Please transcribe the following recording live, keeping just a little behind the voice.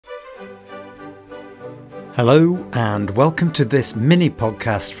Hello and welcome to this mini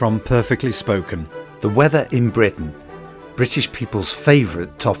podcast from Perfectly Spoken, the weather in Britain, British people's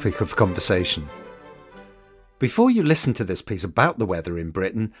favourite topic of conversation. Before you listen to this piece about the weather in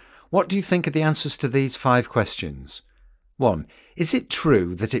Britain, what do you think are the answers to these 5 questions? 1. Is it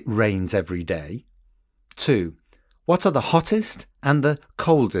true that it rains every day? 2. What are the hottest and the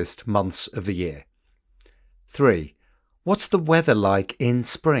coldest months of the year? 3. What's the weather like in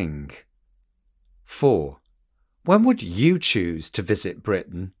spring? 4. When would you choose to visit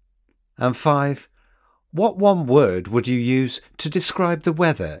Britain? And 5. What one word would you use to describe the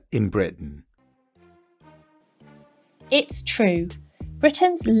weather in Britain? It's true.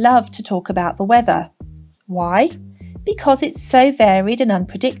 Britons love to talk about the weather. Why? Because it's so varied and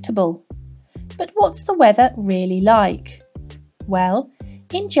unpredictable. But what's the weather really like? Well,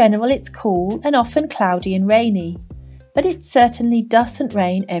 in general it's cool and often cloudy and rainy, but it certainly doesn't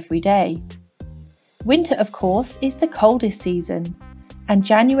rain every day. Winter, of course, is the coldest season, and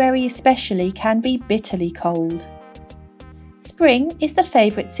January especially can be bitterly cold. Spring is the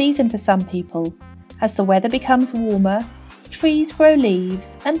favourite season for some people, as the weather becomes warmer, trees grow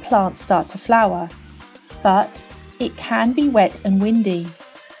leaves and plants start to flower. But it can be wet and windy.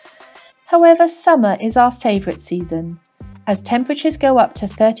 However, summer is our favourite season, as temperatures go up to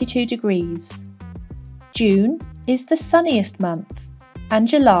 32 degrees. June is the sunniest month, and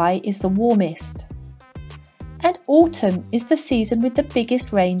July is the warmest. And autumn is the season with the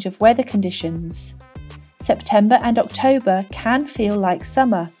biggest range of weather conditions. September and October can feel like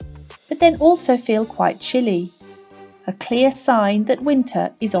summer, but then also feel quite chilly, a clear sign that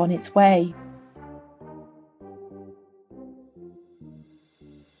winter is on its way.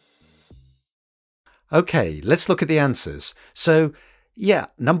 OK, let's look at the answers. So, yeah,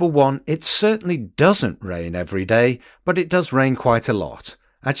 number 1, it certainly doesn't rain every day, but it does rain quite a lot.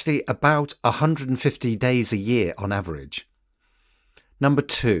 Actually, about 150 days a year on average. Number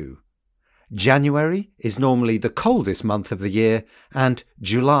 2, January is normally the coldest month of the year and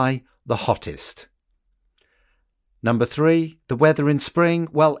July the hottest. Number 3, the weather in spring.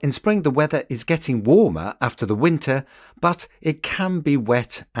 Well, in spring the weather is getting warmer after the winter, but it can be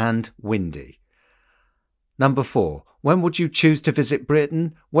wet and windy. Number 4, when would you choose to visit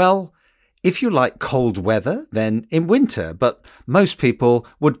Britain? Well, if you like cold weather, then in winter, but most people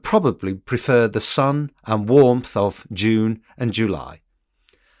would probably prefer the sun and warmth of June and July.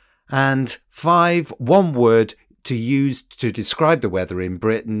 And 5, one word to use to describe the weather in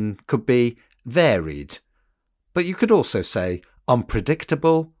Britain could be varied, but you could also say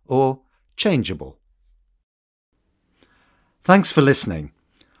unpredictable or changeable. Thanks for listening.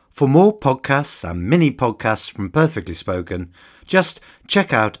 For more podcasts and mini podcasts from Perfectly Spoken, just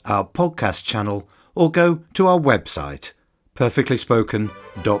check out our podcast channel or go to our website,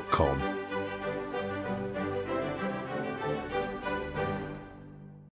 perfectlyspoken.com.